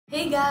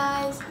Hey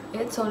guys,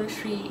 it's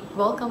Anusree.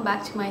 Welcome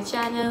back to my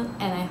channel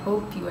and I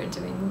hope you are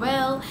doing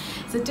well.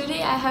 So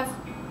today I have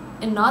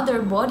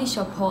another body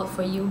shop haul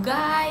for you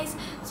guys.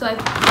 So I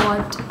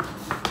bought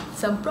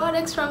some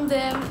products from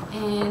them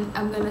and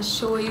I'm gonna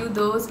show you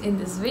those in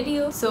this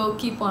video. So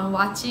keep on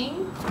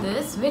watching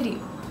this video.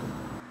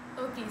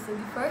 Okay, so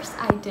the first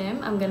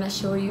item I'm gonna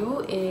show you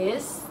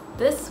is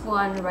this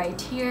one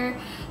right here.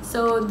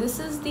 So this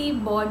is the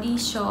Body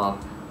Shop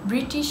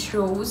British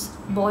Rose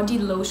Body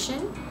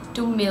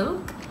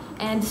Lotion-to-Milk,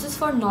 and this is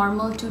for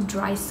normal to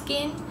dry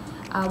skin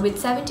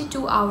with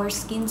 72-hour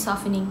skin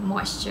softening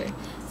moisture.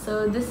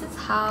 So this is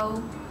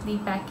how the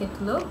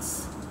packet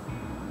looks.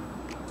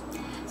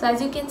 So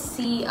as you can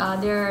see,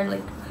 there are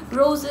like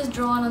roses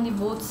drawn on the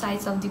both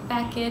sides of the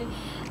packet,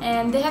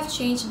 and they have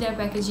changed their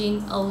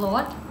packaging a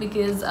lot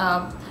because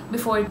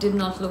before it did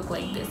not look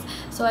like this.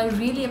 So I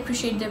really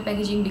appreciate their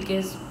packaging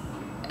because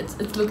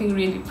it's looking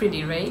really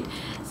pretty, right?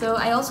 So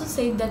I also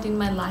said that in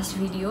my last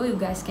video, you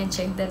guys can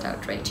check that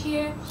out right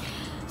here.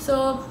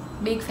 So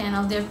big fan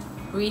of their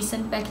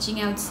recent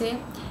packaging, I would say.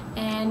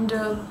 And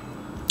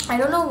I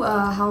don't know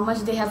how much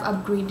they have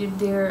upgraded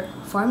their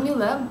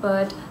formula,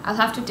 but I'll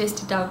have to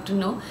test it out to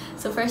know.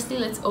 So firstly,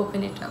 let's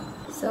open it up.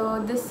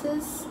 So this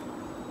is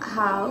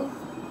how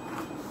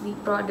the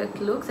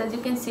product looks. As you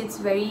can see, it's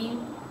very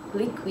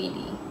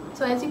liquidy.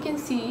 So as you can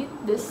see,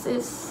 this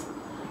is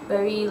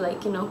very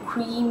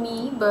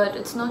creamy, but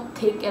it's not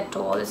thick at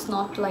all. It's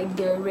not like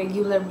their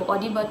regular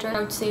body butter. I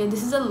would say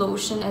this is a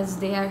lotion, as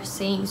they are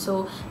saying,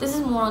 so this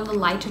is more on the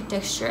lighter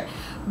texture,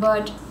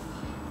 but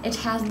it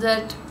has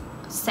that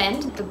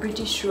scent, the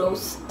British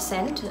Rose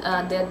scent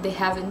that they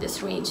have in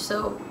this range.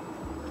 So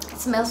it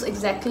smells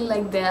exactly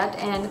like that,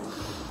 and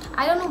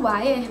I don't know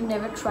why I have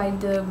never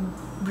tried the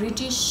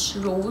British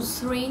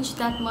Rose range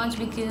that much,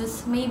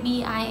 because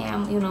maybe I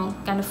am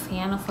kind of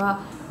fan of a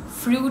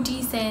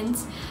fruity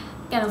scents,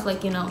 kind of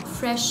like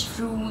fresh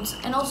fruits,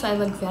 and also I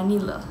like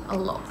vanilla a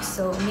lot.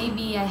 So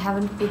maybe I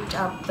haven't picked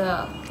up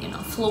the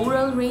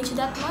floral range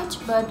that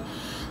much, but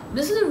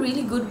this is a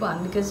really good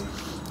one because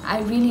I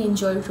really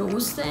enjoy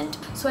rose scent.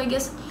 So I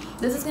guess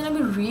this is gonna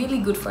be really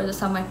good for the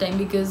summertime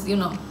because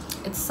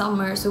it's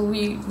summer, so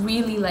we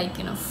really like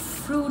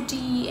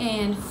fruity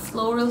and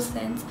floral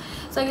scents.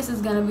 So I guess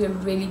it's gonna be a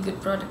really good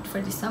product for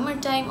the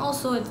summertime.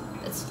 Also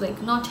it's like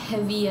not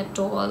heavy at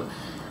all.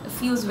 It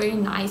feels very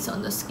nice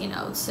on the skin,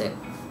 I would say.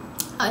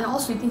 And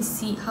also you can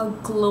see how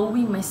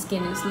glowy my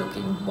skin is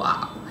looking.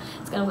 Wow,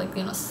 it's kind of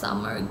like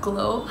summer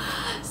glow.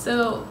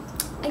 So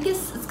I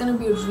guess it's gonna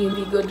be a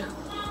really good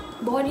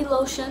body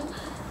lotion.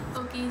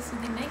 Okay, so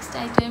the next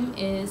item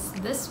is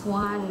this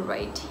one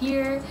right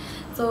here.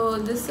 So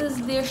this is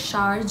their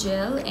shower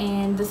gel,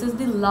 and this is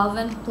the Love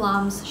and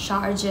Plums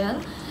shower gel.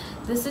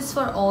 This is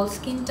for all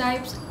skin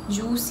types,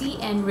 juicy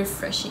and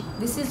refreshing.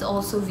 This is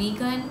also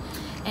vegan,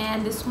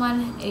 and this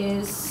one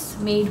is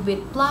made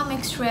with plum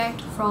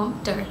extract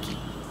from Turkey.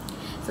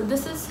 So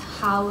this is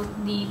how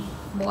the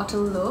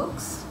bottle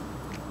looks.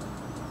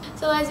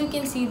 So as you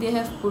can see, they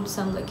have put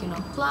some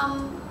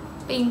plum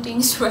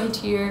paintings right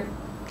here.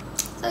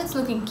 So it's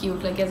looking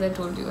cute. Like as I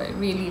told you, I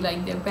really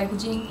like their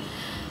packaging.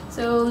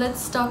 So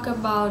let's talk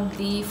about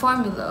the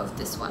formula of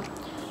this one.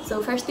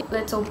 So firstly,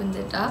 let's open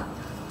it up.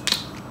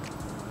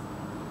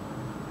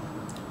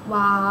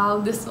 Wow,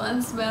 this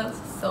one smells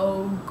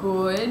so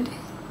good.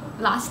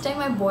 Last time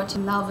I bought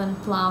Love and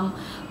Plum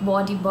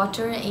body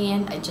butter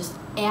and I just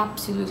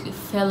absolutely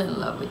fell in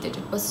love with it.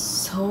 It was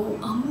so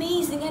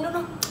amazing. I don't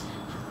know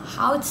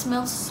how it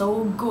smells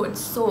so good.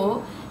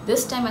 So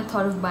this time I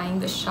thought of buying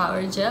the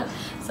shower gel,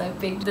 so I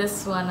picked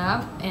this one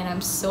up, and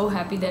I'm so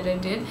happy that I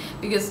did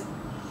because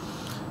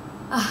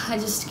I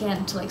just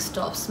can't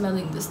stop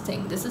smelling this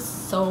thing. This is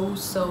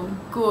so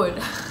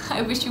good.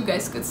 I wish you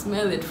guys could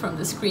smell it from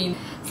the screen.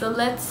 So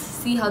let's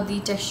see how the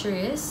texture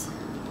is.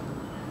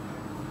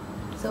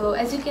 So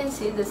as you can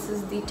see, this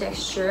is the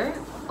texture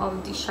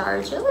of the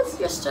shower gel. It's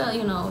just a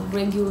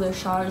regular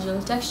shower gel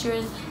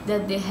texture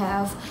that they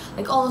have.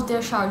 Like all of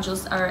their shower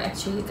gels are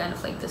actually kind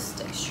of like this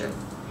texture.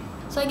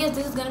 So I guess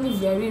this is gonna be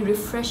very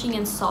refreshing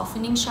and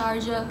softening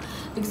shower gel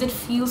because it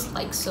feels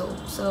like so.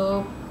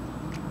 So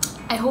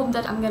I hope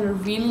that I'm gonna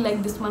really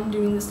like this one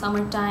during the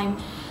summertime.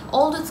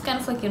 Although it's kind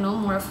of like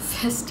more of a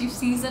festive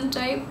season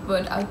type,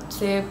 but I'd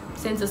say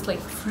since it's like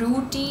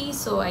fruity,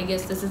 so I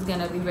guess this is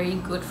gonna be very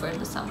good for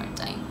the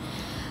summertime.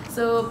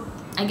 So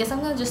I guess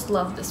I'm gonna just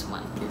love this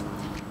one.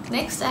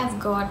 Next, I've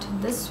got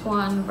this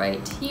one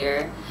right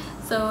here.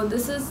 So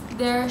this is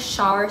their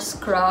shower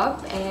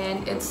scrub,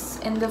 and it's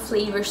in the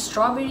flavor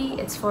strawberry.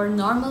 It's for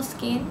normal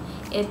skin.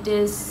 It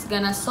is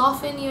gonna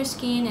soften your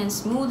skin and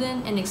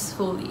smoothen and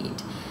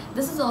exfoliate.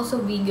 This is also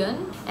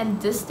vegan,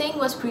 and this thing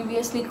was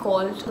previously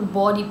called the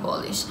body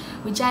polish,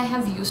 which I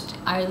have used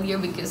earlier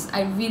because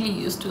I really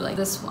used to like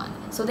this one.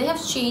 So they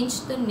have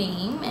changed the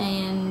name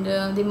and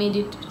they made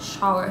it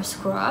shower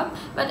scrub,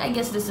 but I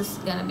guess this is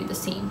gonna be the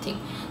same thing.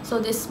 So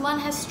this one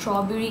has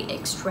strawberry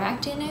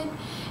extract in it,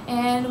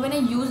 and when I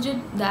used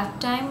it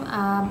that time,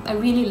 I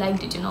really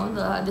liked it.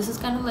 This is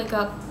kind of like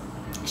a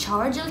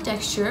shower gel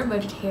texture,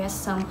 but it has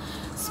some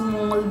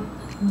small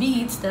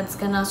beads that's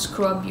gonna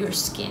scrub your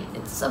skin.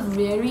 It's a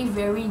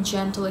very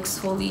gentle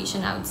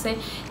exfoliation, I would say,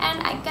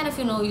 and I kind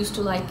of used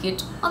to like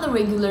it on a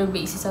regular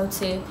basis. I would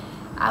say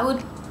I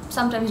would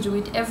sometimes do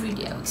it every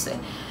day, I would say.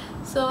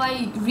 So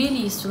I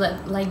really used to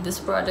like this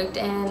product,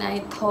 and I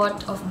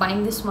thought of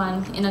buying this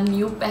one in a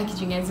new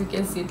packaging. As you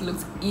can see, it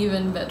looks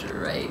even better,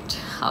 right?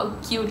 How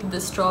cute the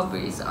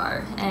strawberries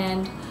are,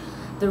 and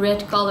the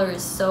red color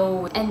is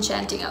so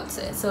enchanting, I would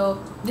say.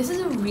 So this is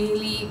a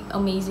really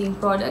amazing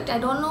product. I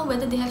don't know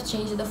whether they have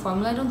changed the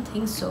formula, I don't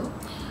think so,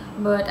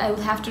 but I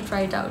will have to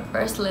try it out.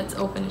 First, let's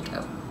open it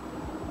up.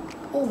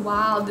 Oh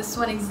wow, this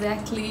one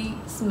exactly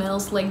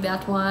smells like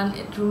that one.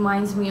 It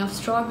reminds me of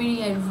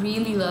strawberry. I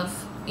really love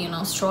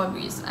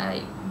strawberries.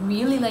 I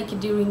really like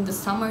it during the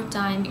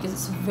summertime because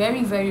it's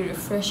very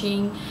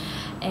refreshing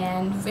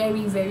and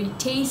very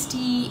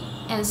tasty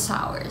and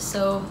sour.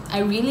 So I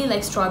really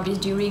like strawberries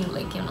during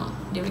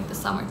during the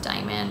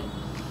summertime, and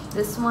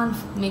this one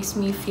makes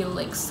me feel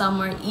like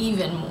summer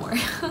even more.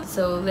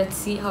 So let's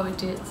see how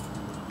it is.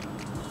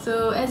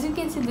 So as you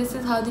can see, this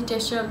is how the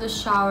texture of the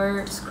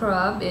shower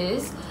scrub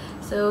is.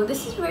 So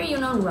this is very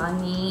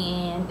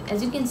runny, and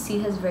as you can see,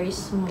 it has very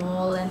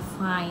small and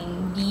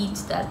fine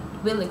beads that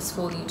will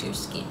exfoliate your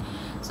skin.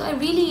 So I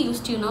really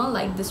used to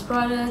like this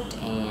product,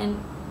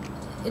 and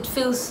it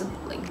feels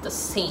like the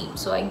same.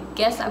 So I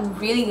guess I'm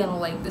really gonna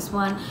like this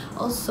one.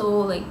 Also,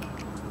 like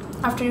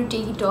after you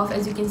take it off,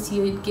 as you can see,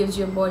 it gives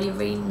your body a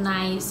very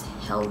nice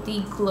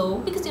healthy glow,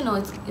 because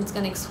it's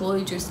gonna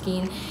exfoliate your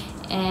skin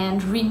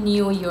and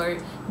renew your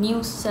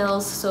new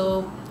cells.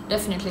 So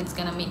definitely it's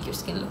gonna make your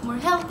skin look more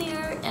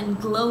healthier and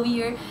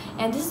glowier.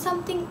 And this is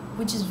something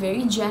which is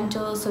very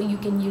gentle, so you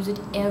can use it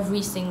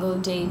every single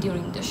day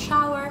during the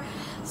shower.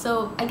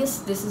 So I guess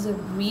this is a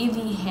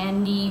really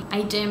handy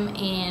item,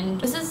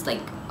 and this is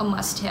like a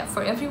must-have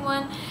for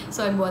everyone.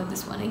 So I bought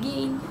this one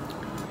again.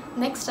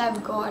 Next,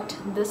 I've got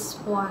this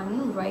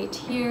one right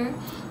here.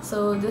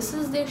 So this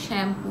is their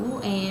shampoo,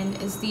 and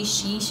it's the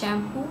Shea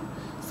shampoo.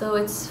 So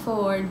it's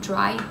for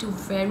dry to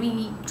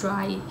very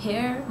dry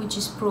hair which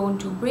is prone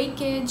to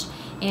breakage,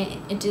 and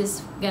it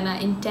is gonna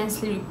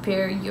intensely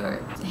repair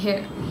your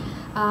hair.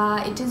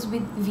 It is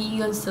with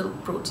vegan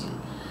silk protein.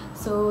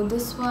 So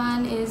this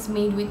one is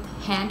made with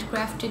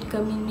handcrafted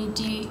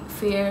community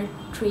fair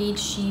trade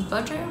shea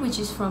butter, which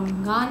is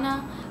from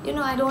Ghana.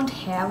 I don't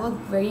have a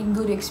very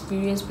good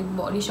experience with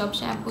Body Shop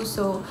shampoo,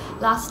 so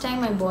last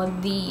time I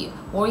bought the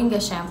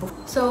Moringa shampoo.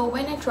 So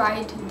when I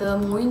tried the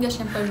Moringa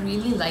shampoo, I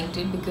really liked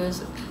it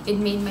because it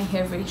made my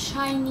hair very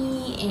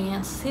shiny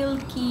and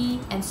silky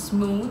and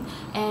smooth,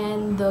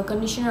 and the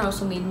conditioner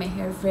also made my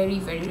hair very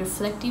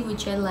reflective,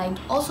 which I liked.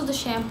 Also, the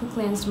shampoo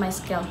cleansed my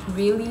scalp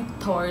really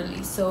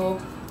thoroughly, so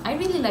I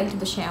really liked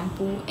the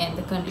shampoo and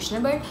the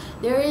conditioner. But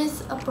there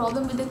is a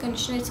problem with the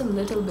conditioner. It's a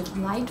little bit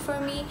light for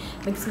me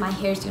because my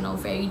hair is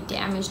very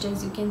damaged,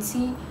 as you can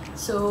see.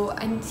 So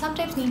I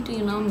sometimes need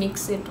to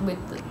mix it with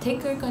the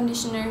thicker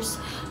conditioners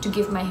to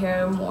give my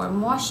hair more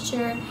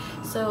moisture.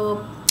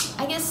 So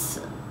I guess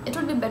it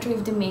would be better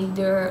if they make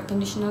their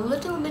conditioner a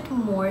little bit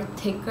more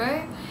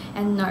thicker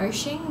and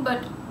nourishing.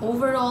 But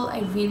overall, I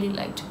really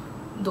liked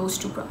those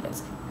two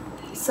products.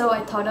 So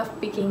I thought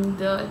of picking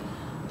the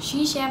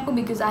Shea shampoo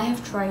because I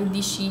have tried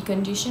the Shea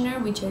conditioner,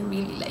 which I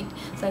really liked.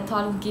 So I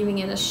thought of giving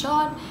it a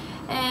shot,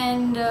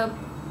 and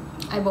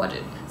I bought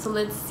it. So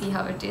let's see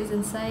how it is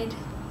inside.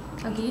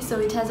 Okay,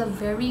 so it has a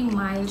very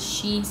mild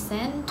Shea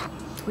scent,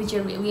 which I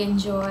really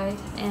enjoy.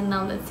 And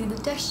now let's see the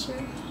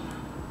texture.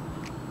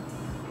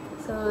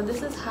 So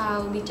this is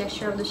how the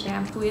texture of the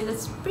shampoo is.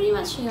 It's pretty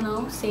much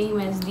same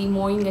as the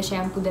Moringa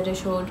shampoo that I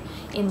showed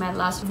in my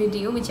last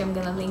video, which I'm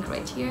gonna link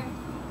right here.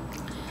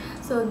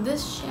 So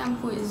this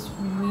shampoo is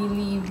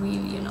really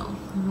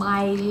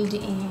mild,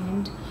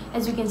 and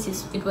as you can see,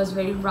 it was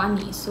very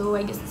runny. So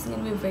I guess it's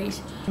gonna be a very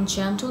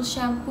gentle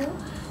shampoo.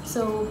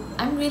 So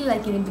I'm really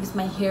liking it because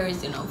my hair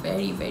is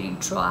very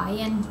dry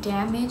and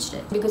damaged.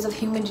 Because of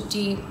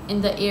humidity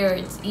in the air,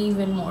 it's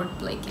even more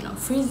like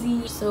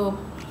frizzy. So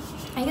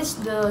I guess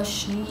the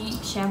Shea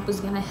shampoo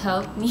is gonna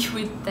help me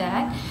with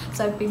that.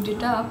 So I picked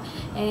it up,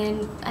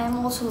 and I'm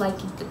also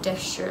liking the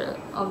texture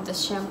of the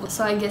shampoo.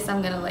 So I guess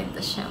I'm gonna like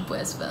the shampoo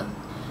as well.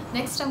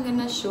 Next, I'm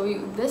gonna show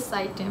you this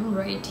item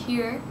right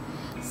here.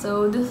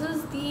 So this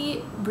is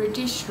the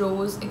British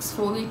Rose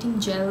Exfoliating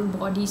Gel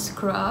Body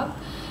Scrub,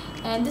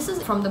 and this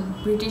is from the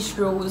British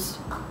Rose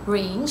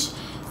range.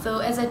 So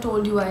as I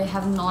told you, I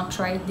have not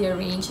tried their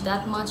range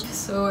that much,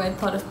 so I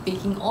thought of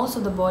picking also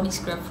the body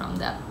scrub from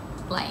that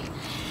line,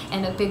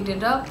 and I picked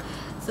it up.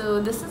 So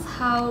this is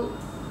how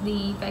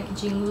the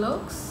packaging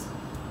looks.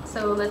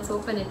 So let's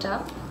open it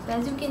up. So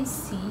as you can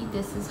see,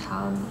 this is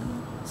how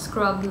the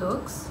scrub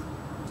looks.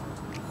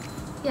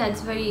 Yeah,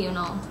 it's very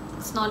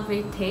it's not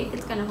very thick.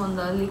 It's kind of on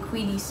the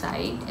liquidy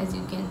side, as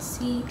you can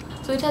see.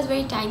 So it has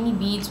very tiny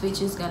beads,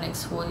 which is gonna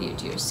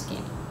exfoliate your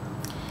skin.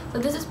 So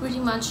this is pretty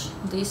much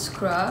the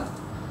scrub,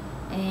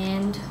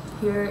 and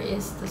here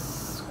is the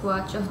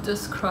swatch of the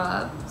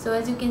scrub. So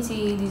as you can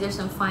see, these are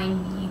some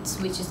fine beads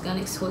which is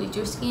gonna exfoliate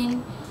your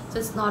skin. so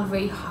it's not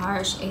very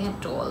harsh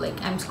at all.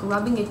 Like I'm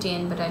scrubbing it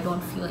in, but I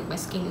don't feel like my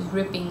skin is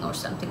ripping or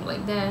something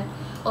like that.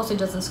 Also, it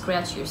doesn't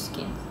scratch your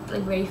skin. It's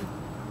like very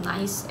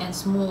nice and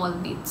small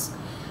bits.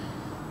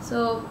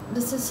 So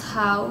this is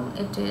how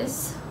it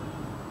is.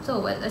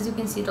 So as you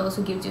can see, it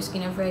also gives your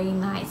skin a very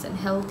nice and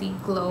healthy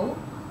glow.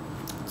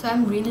 So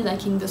I'm really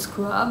liking the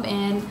scrub,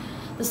 and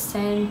the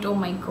scent, oh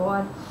my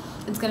god,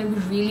 it's gonna be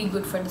really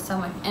good for the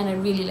summer. And I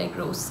really like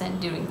rose scent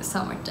during the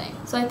summertime,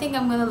 so I think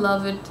I'm gonna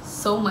love it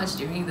so much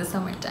during the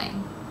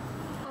summertime.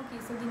 Okay,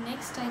 so the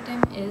next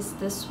item is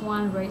this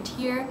one right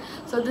here.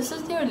 So this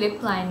is their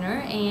lip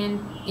liner,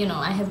 and you know,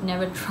 I have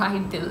never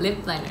tried the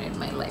lip liner in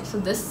my life, so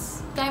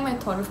this time I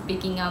thought of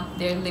picking up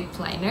their lip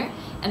liner,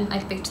 and I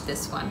picked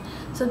this one.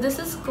 So this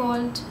is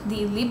called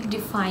the Lip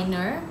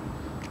Definer,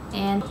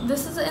 and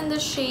this is in the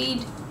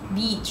shade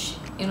Beech.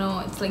 You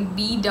know, it's like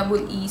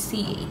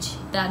B-E-E-C-H,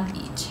 that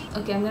Beech.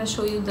 Okay, I'm gonna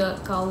show you the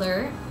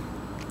color.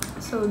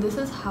 So this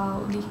is how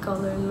the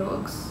color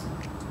looks.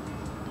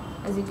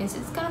 As you can see,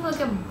 it's kind of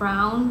like a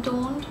brown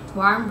toned,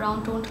 warm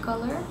brown toned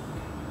color.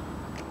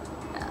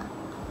 Yeah.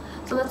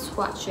 So let's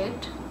swatch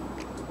it.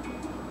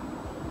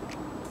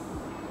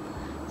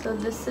 So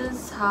this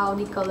is how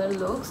the color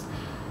looks.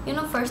 You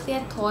know, firstly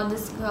I thought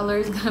this color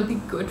is gonna be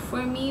good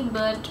for me,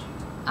 but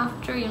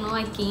after, you know,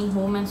 I came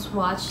home and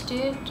swatched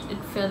it,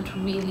 it felt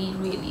really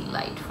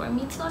light for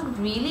me. It's not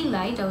really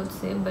light, I would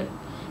say, but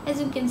as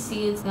you can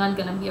see, it's not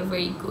gonna be a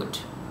very good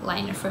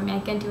liner for me.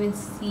 I can't even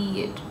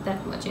see it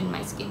that much in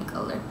my skin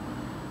color.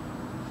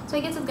 So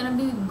I guess it's gonna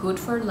be good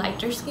for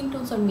lighter skin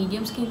tones or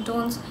medium skin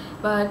tones,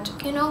 but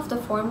you know, the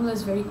formula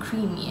is very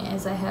creamy.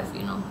 As I have,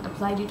 you know,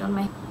 applied it on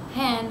my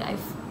hand, I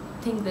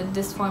think that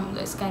this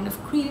formula is kind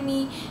of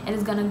creamy and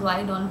it's gonna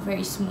glide on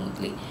very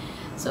smoothly.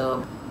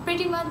 So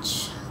pretty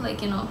much,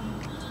 like, you know,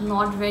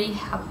 not very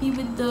happy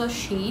with the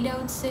shade, I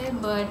would say,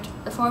 but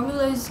the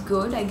formula is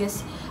good. I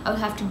guess I'll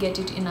have to get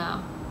it in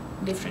a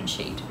different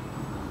shade.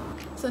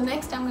 So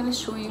next I'm gonna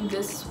show you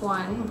this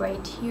one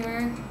right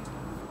here.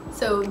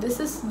 So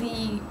this is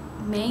the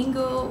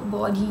mango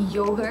body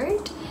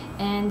yogurt,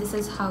 and this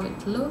is how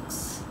it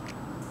looks.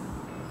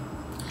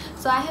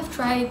 So I have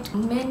tried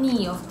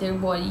many of their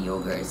body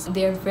yogurts.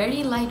 They're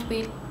very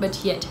lightweight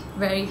but yet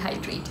very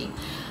hydrating.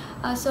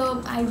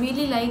 So I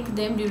really like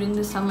them during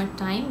the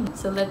summertime.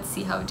 So let's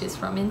see how it is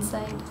from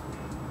inside.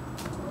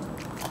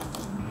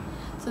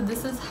 So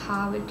this is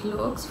how it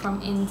looks from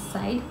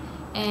inside,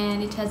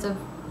 and it has a,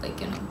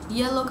 like, you know,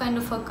 yellow kind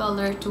of a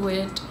color to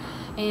it,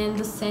 and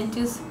the scent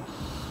is,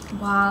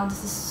 wow,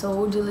 this is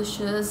so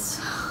delicious.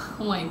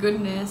 Oh my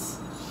goodness,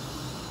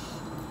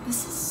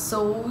 this is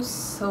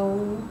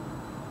so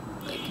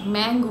like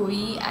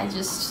mangoey. I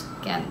just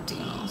can't, you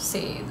know,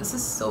 say this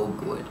is so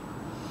good.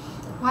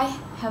 Why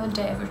haven't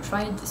I ever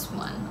tried this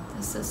one?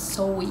 This is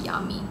so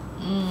yummy.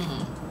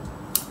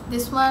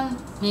 This one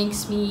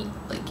makes me,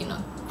 like, you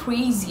know,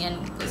 crazy,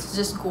 and let's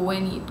just go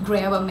and eat,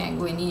 grab a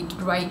mango and eat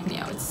right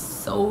now. It's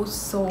so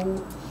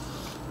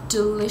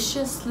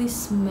deliciously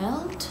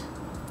smelled.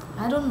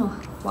 I don't know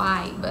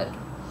why, but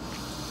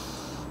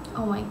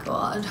oh my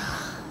god,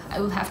 I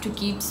will have to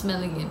keep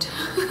smelling it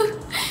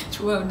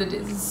throughout the day.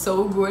 It's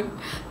so good.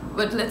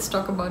 But let's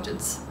talk about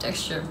its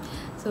texture.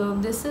 So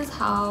this is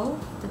how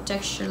the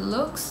texture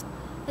looks.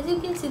 As you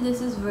can see,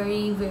 this is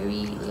very,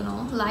 you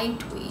know,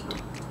 lightweight,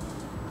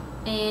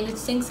 and it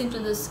sinks into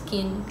the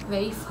skin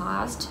very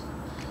fast.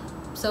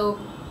 So,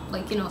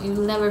 like, you know,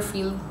 you'll never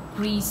feel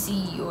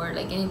greasy or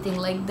like anything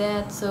like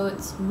that. So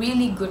it's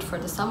really good for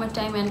the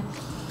summertime, and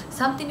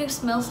something that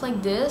smells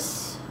like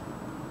this,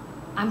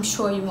 I'm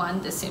sure you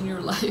want this in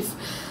your life.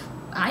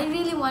 I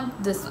really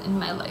want this in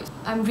my life.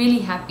 I'm really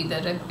happy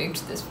that I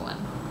picked this one.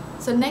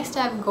 So next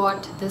I've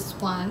got this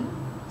one.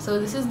 So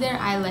this is their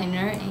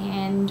eyeliner,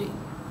 and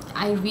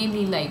I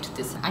really liked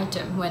this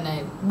item when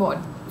I bought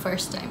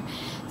first time.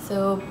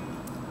 So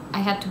I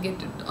had to get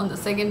it on the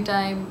second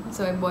time,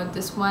 so I bought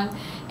this one.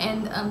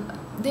 And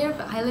their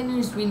eyeliner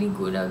is really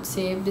good, I would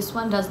say. This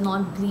one does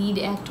not bleed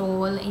at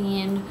all,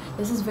 and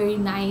this is very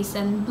nice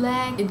and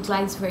black. It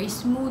glides very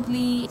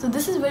smoothly. So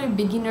this is very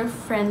beginner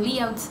friendly,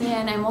 I would say,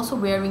 and I'm also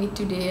wearing it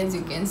today. As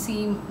you can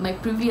see, my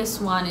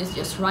previous one is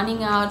just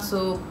running out,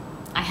 so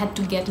I had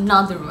to get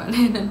another one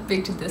and I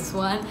picked this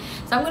one.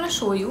 So I'm gonna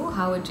show you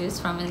how it is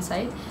from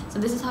inside. So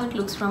this is how it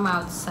looks from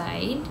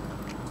outside,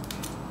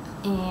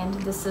 and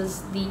this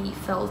is the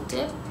felt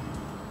tip.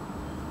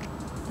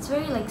 It's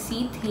very like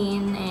see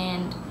thin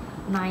and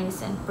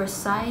nice and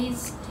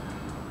precise.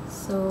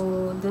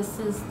 So this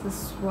is the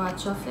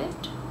swatch of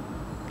it.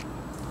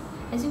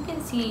 As you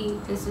can see,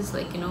 this is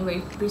like, you know, very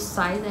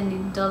precise, and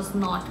it does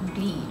not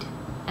bleed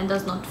and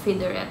does not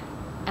feather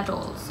at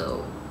all.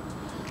 So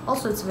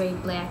also it's very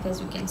black,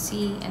 as you can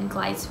see, and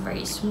glides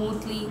very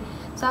smoothly.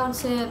 So I would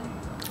say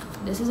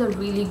this is a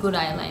really good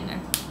eyeliner.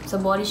 So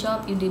Body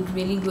Shop, you did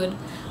really good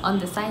on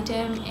this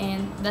item,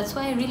 and that's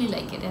why I really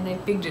like it, and I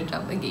picked it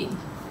up again.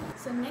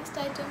 So next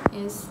item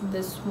is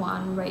this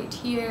one right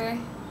here.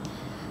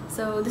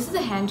 So this is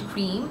a hand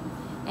cream,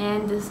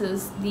 and this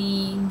is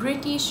the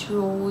British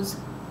Rose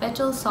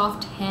Petal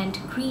Soft Hand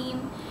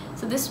Cream.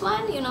 So this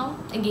one, you know,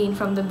 again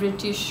from the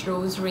British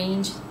Rose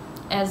range.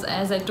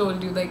 As I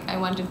told you, like I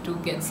wanted to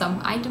get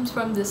some items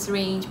from this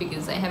range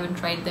because I haven't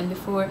tried them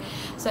before,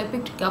 so I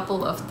picked a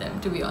couple of them,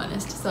 to be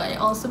honest. So I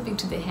also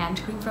picked the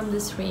hand cream from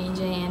this range,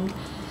 and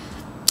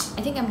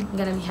I think I'm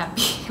gonna be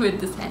happy with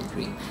this hand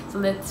cream. So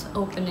let's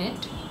open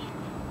it.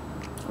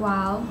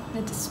 Wow,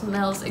 it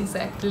smells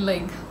exactly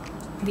like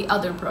the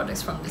other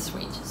products from this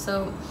range,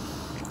 so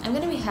I'm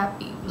gonna be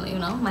happy, you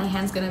know, my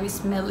hand's gonna be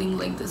smelling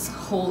like this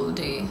whole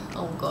day.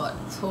 Oh god,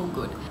 so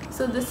good.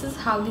 So this is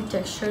how the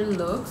texture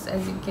looks.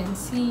 As you can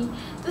see,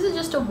 this is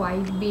just a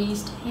white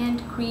based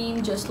hand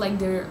cream, just like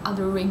their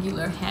other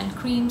regular hand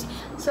creams.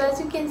 So as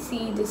you can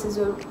see, this is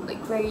a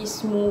like very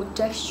smooth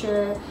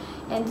texture,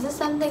 and this is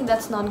something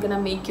that's not gonna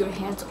make your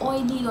hands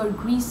oily or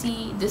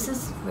greasy. This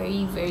is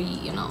very,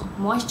 you know,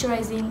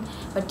 moisturizing,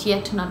 but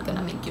yet not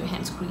gonna make your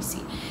hands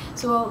greasy.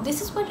 So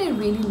this is what I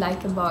really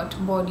like about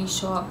Body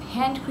Shop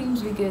hand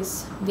creams,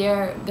 because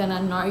they're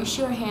gonna nourish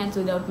your hands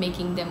without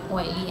making them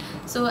oily.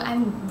 So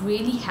I'm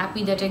really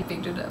happy that I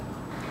picked it up.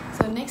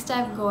 So next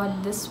I've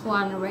got this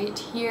one right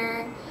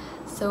here.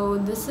 So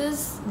this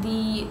is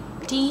the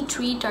tea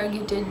tree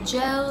targeted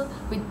gel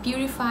with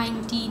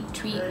purifying tea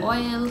tree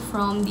oil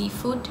from the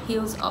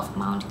foothills of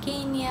Mount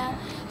Kenya.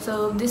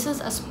 So this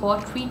is a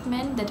spot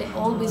treatment that I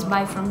always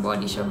buy from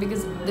Body Shop,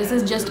 because this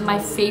is just my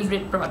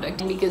favorite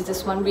product, because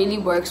this one really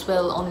works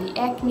well on the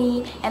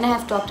acne, and I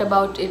have talked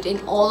about it in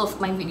all of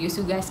my videos.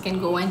 You guys can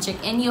go and check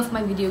any of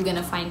my video, you're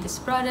gonna find this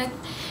product.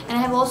 And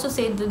I have also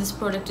said that this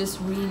product is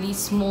really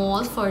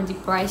small for the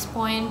price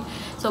point,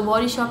 so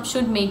Body Shop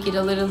should make it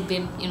a little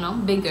bit, you know,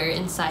 bigger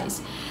in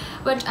size.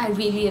 But I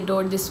really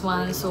adore this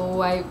one,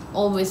 so I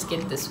always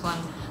get this one.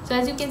 So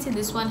as you can see,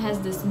 this one has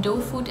this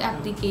doe foot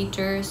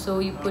applicator, so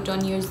you put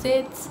on your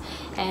zits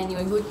and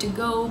you're good to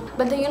go.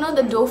 But the, you know,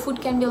 the doe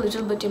foot can be a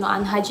little bit, you know,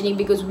 unhygienic,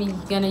 because we're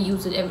gonna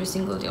use it every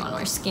single day on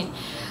our skin.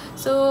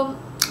 So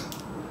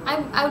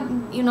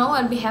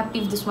I'd be happy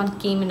if this one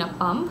came in a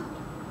pump,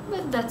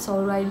 but that's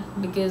all right,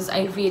 because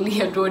I really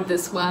adored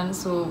this one,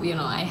 so you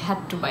know, I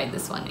had to buy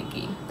this one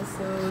again.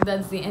 So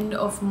that's the end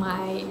of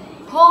my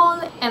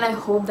haul, and I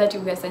hope that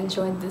you guys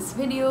enjoyed this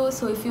video.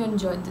 So if you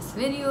enjoyed this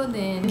video,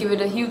 then give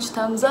it a huge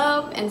thumbs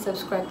up and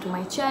subscribe to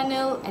my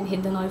channel and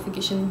hit the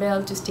notification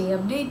bell to stay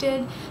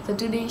updated. So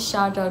today's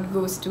shout out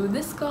goes to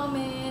this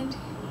comment.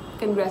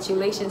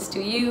 Congratulations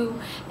to you,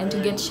 and to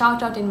get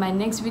shout out in my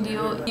next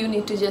video, you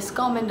need to just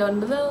comment down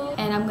below,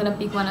 and I'm gonna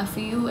pick one of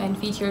you and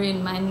feature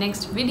in my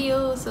next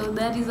video. So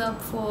that is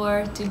up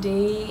for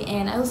today,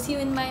 and I'll see you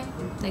in my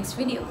next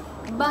video.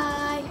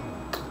 Bye.